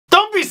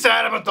be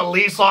sad about the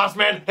Leafs loss,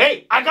 man.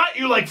 Hey, I got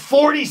you like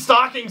 40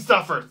 stocking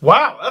stuffers.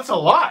 Wow, that's a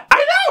lot. I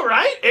know,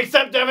 right?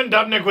 Except Devin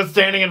Dubnyk was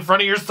standing in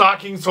front of your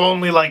stocking, so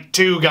only like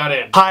 2 got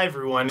in. Hi,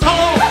 everyone.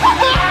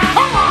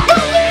 Oh, the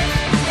Leafs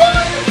won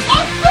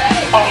a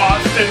thing!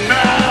 Austin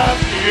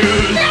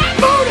Matthews!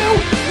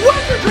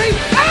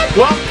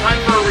 Well, time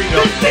for a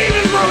rebuild. This team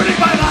is ruining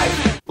my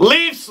life!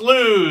 Leafs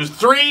lose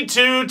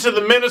 3-2 to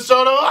the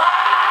Minnesota...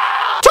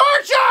 Ah!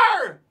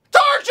 Torture!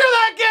 Torture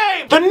that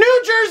game! The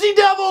New Jersey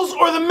Devils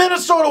or the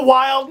Minnesota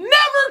Wild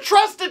never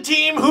trust a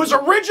team whose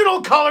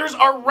original colors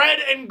are red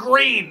and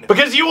green.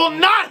 Because you will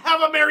not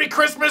have a Merry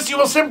Christmas, you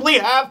will simply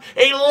have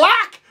a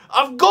lack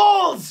of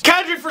goals!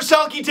 Kadri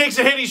Verselke takes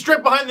a hit, he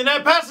stripped behind the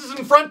net, passes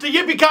in front to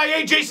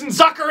Yippee-ki-yay Jason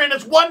Zucker, and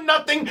it's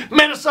 1-0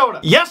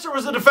 Minnesota. Yes, there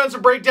was a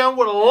defensive breakdown,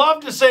 would have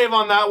loved to save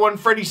on that one.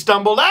 Freddie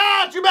stumbled.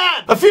 Ah, too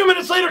bad! A few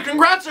minutes later,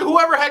 congrats to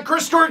whoever had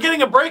Chris Stewart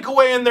getting a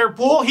breakaway in their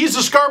pool. He's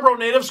a Scarborough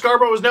native.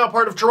 Scarborough is now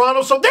part of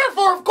Toronto, so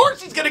therefore, of course,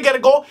 he's gonna get a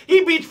goal.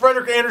 He beats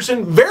Frederik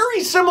Andersen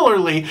very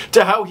similarly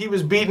to how he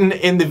was beaten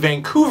in the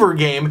Vancouver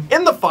game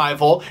in the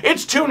 5-hole.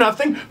 It's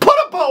 2-0. Put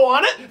a bow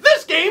on it.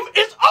 This game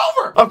is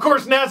over! Of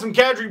course, Nazem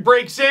Kadri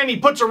breaks in, he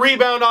puts a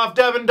rebound off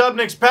Devin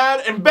Dubnyk's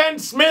pad, and Ben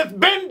Smith,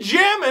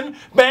 Benjamin,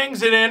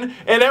 bangs it in,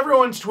 and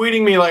everyone's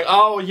tweeting me like,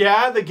 oh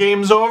yeah, the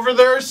game's over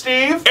there,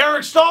 Steve?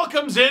 Eric Stahl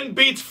comes in,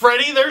 beats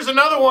Freddie, there's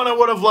another one I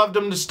would have loved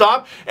him to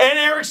stop, and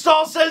Eric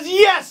Stahl says,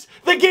 yes,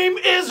 the game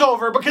is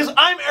over because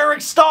I'm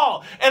Eric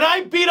Stahl, and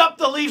I beat up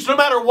the Leafs no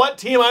matter what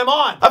team I'm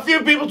on. A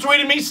few people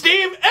tweeted me,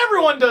 Steve,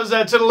 everyone does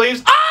that to the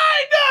Leafs.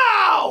 I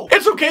know!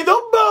 It's okay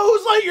though,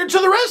 Bose Lightyear to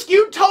the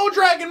rescue, toe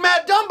dragging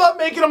Matt Dumba,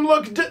 making him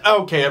look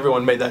okay,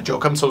 everyone made that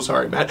joke. I'm so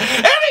sorry, Matt.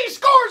 And he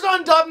scores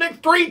on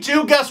Dubnyk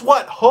 3-2. Guess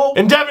what? Hope.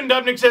 And Devin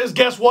Dubnyk says,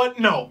 guess what?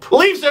 Nope.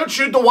 Leafs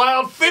outshoot the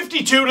Wild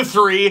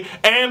 52-3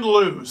 and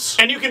lose.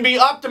 And you can be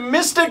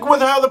optimistic with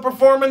how the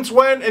performance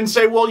went and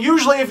say, well,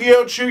 usually if you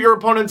outshoot your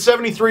opponent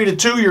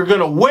 73-2, you're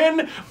gonna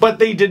win, but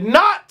they did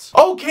not.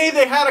 Okay,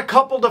 they had a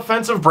couple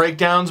defensive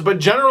breakdowns, but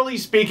generally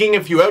speaking,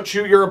 if you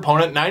outshoot your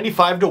opponent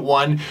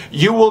 95-1,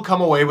 you will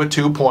come away with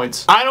 2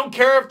 points. I don't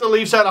care if the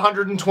Leafs had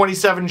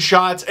 127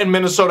 shots and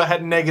Minnesota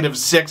had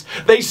 -6.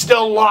 They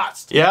still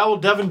lost. Yeah, well,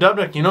 Devin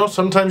Dubnyk, you know,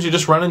 sometimes you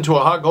just run into a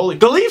hot goalie.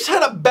 The Leafs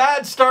had a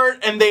bad start,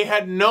 and they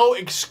had no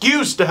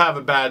excuse to have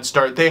a bad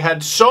start. They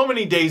had so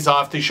many days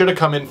off, they should have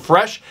come in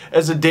fresh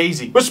as a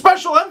daisy. With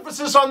special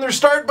emphasis on their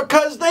start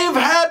because they've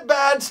had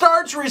bad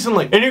starts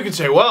recently. And you could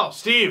say, well,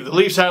 Steve, the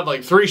Leafs had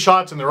like 3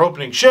 shots in their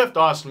opening shift.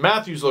 Austin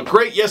Matthews looked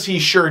great. Yes, he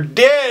sure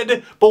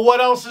did. But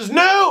what else is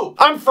new?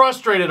 I'm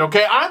frustrated,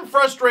 okay? I'm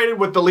frustrated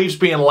with the Leafs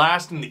being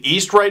last in the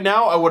East right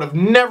now. I would have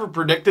never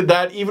predicted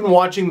that, even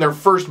watching their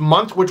first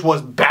month, which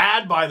was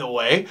bad, by the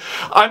way.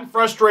 I'm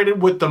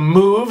frustrated with the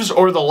moves,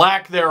 or the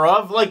lack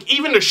thereof. Like,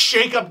 even to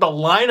shake up the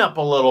lineup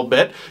a little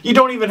bit. You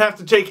don't even have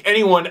to take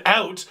anyone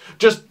out.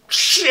 Just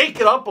shake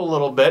it up a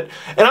little bit.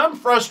 And I'm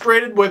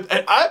frustrated with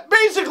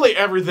basically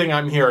everything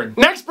I'm hearing.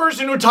 Next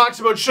person who talks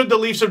about should the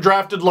Leafs have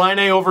drafted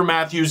Laine over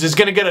Matthews is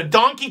gonna get a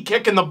donkey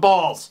kick in the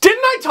balls.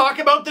 Didn't I talk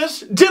about this?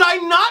 Did I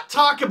not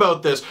talk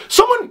about this?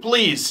 Someone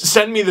please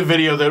send me the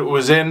video that it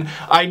was in.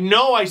 I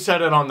know I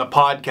said it on the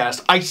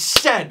podcast. I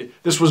said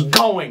this was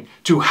going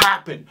to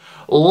happen.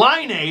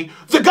 Laine,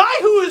 the guy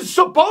who is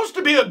supposed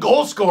to be a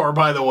goal scorer,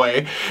 by the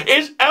way,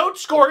 is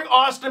outscoring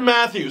Austin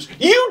Matthews.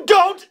 You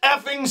don't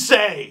effing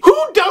say. Who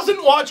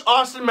doesn't watch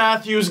Austin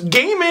Matthews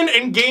game in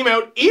and game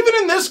out, even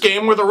in this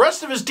game where the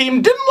rest of his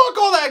team didn't look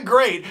all that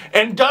great,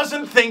 and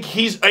doesn't think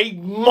he's a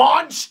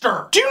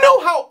monster? Do you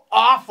know how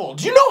awful?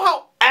 Do you know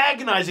how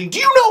agonizing? Do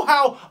you know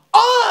how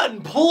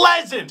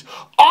unpleasant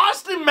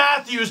Austin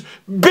Matthews,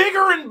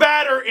 bigger and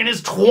badder in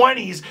his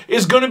 20s,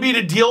 is going to be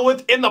to deal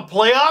with in the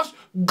playoffs?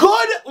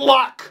 Good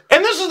luck!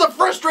 And this is the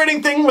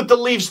frustrating thing with the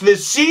Leafs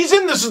this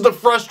season. This is the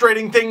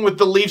frustrating thing with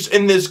the Leafs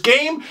in this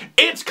game.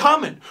 It's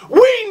coming.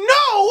 We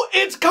know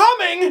it's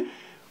coming!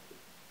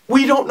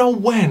 We don't know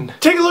when.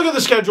 Take a look at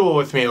the schedule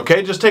with me,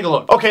 okay? Just take a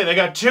look. Okay, they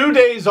got 2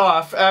 days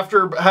off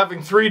after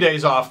having 3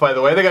 days off, by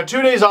the way. They got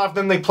 2 days off,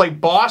 then they play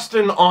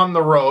Boston on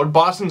the road.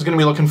 Boston's gonna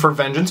be looking for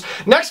vengeance.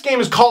 Next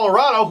game is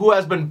Colorado, who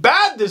has been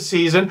bad this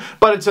season,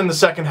 but it's in the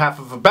second half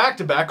of a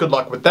back-to-back. Good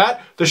luck with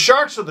that. The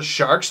Sharks are the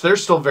Sharks. They're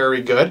still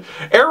very good.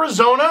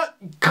 Arizona,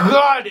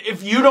 God,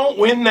 if you don't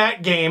win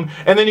that game,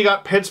 and then you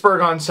got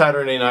Pittsburgh on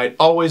Saturday night,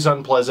 always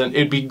unpleasant.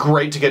 It'd be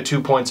great to get 2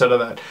 points out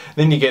of that.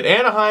 Then you get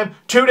Anaheim,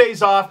 2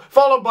 days off,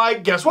 followed by,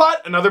 guess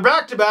what? Another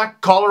back-to-back,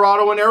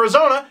 Colorado and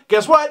Arizona.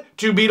 Guess what?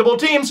 2 beatable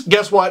teams.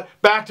 Guess what?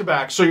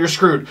 Back-to-back, so you're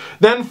screwed.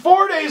 Then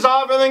 4 days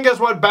off, and then guess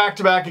what?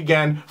 Back-to-back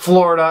again,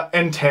 Florida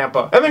and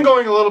Tampa. And then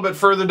going a little bit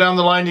further down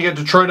the line, you get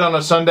Detroit on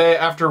a Sunday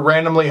after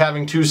randomly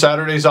having 2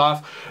 Saturdays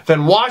off.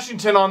 Then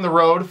Washington on the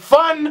road,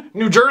 fun.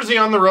 New Jersey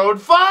on the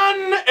road,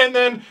 fun. And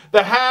then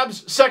the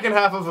Habs, second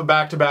half of a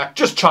back-to-back.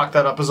 Just chalk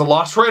that up as a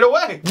loss right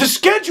away. The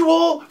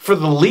schedule for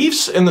the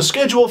Leafs and the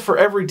schedule for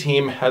every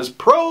team has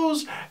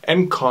pros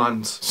and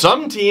cons. cons.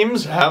 Some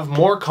teams have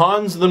more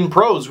cons than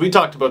pros. We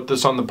talked about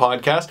this on the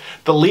podcast.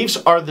 The Leafs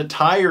are the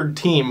tired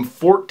team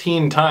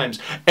 14 times.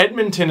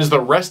 Edmonton is the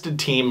rested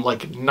team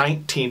like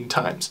 19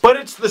 times. But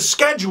it's the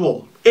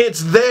schedule.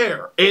 It's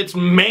there. It's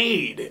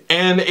made.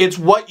 And it's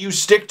what you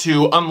stick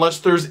to unless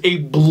there's a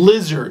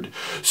blizzard.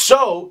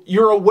 So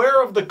you're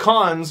aware of the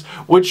cons,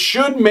 which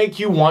should make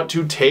you want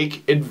to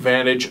take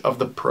advantage of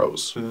the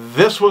pros.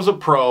 This was a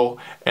pro,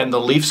 and the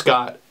Leafs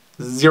got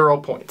 0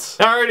 points.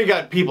 I already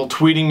got people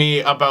tweeting me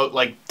about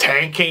like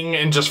tanking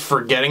and just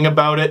forgetting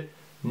about it.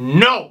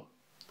 No!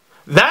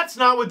 That's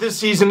not what this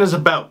season is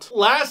about.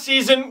 Last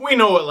season, we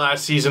know what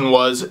last season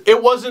was.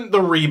 It wasn't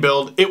the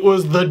rebuild, it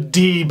was the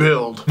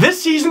debuild.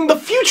 This season, the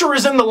future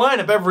is in the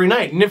lineup every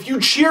night, and if you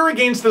cheer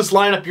against this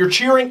lineup, you're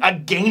cheering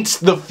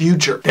against the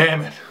future.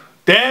 Damn it.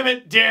 Damn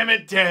it, damn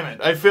it, damn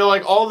it. I feel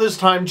like all this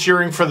time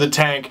cheering for the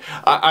tank,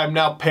 I'm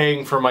now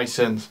paying for my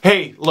sins.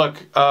 Hey, look,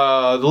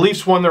 the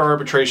Leafs won their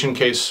arbitration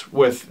case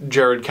with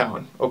Jared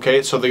Cowan,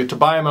 okay? So they get to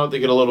buy him out, they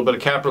get a little bit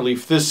of cap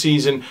relief this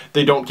season,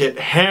 they don't get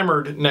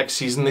hammered next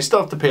season, they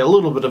still have to pay a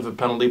little bit of a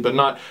penalty, but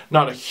not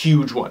a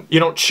huge one. You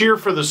don't cheer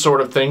for this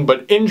sort of thing,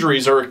 but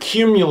injuries are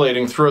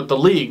accumulating throughout the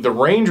league. The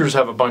Rangers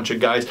have a bunch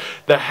of guys,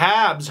 the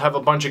Habs have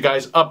a bunch of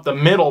guys up the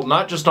middle,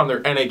 not just on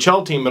their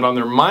NHL team, but on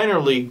their minor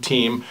league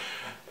team.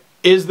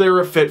 Is there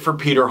a fit for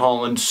Peter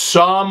Holland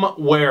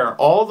somewhere?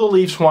 All the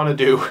Leafs want to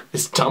do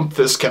is dump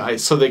this guy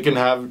so they can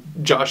have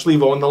Josh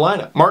Leivo in the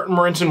lineup. Martin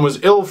Marincin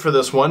was ill for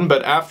this one,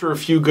 but after a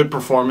few good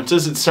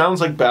performances, it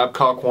sounds like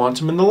Babcock wants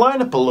him in the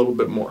lineup a little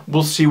bit more.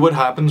 We'll see what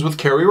happens with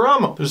Kerry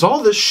Ramo. There's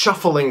all this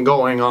shuffling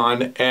going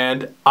on,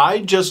 and I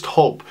just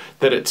hope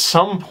that at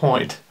some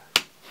point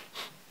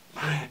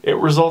it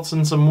results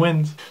in some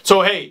wins.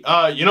 So hey,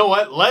 you know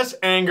what? Less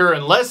anger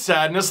and less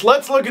sadness.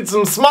 Let's look at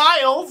some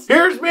smiles.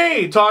 Here's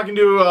me talking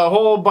to a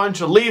whole bunch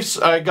of Leafs.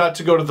 I got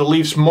to go to the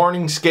Leafs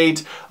morning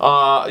skate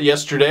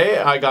yesterday.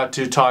 I got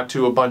to talk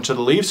to a bunch of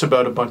the Leafs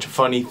about a bunch of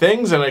funny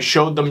things, and I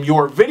showed them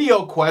your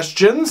video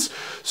questions.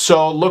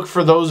 So look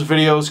for those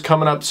videos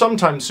coming up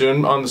sometime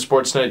soon on the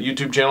Sportsnet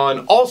YouTube channel.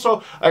 And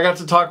also, I got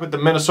to talk with the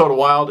Minnesota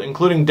Wild,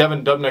 including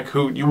Devin Dubnyk,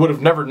 who you would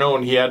have never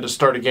known he had to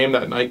start a game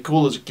that night.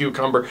 Cool as a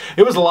cucumber.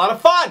 It was a lot of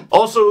fun.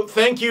 Also,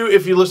 thank you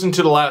if you listened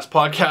to the last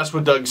podcast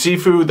with Doug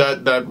Sifu.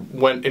 That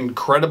went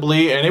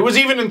incredibly, and it was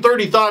even in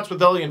 30 Thoughts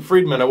with Elliot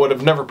Friedman. I would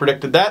have never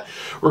predicted that.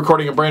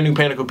 Recording a brand new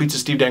Panico Pizza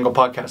Steve Dangle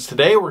podcast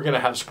today. We're going to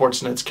have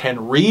Sportsnet's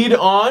Ken Reed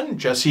on.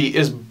 Jesse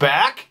is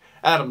back.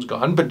 Adam's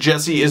gone, but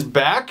Jesse is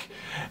back.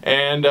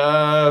 And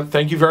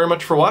thank you very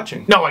much for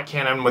watching. No, I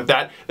can't end with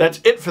that.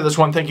 That's it for this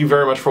one. Thank you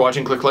very much for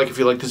watching. Click like if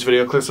you like this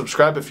video. Click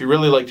subscribe if you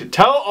really liked it.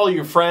 Tell all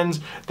your friends.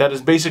 That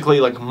is basically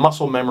like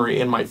muscle memory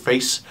in my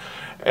face.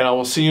 And I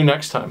will see you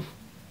next time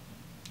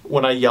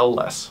when I yell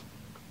less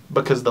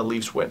because the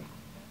Leafs win.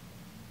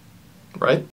 Right?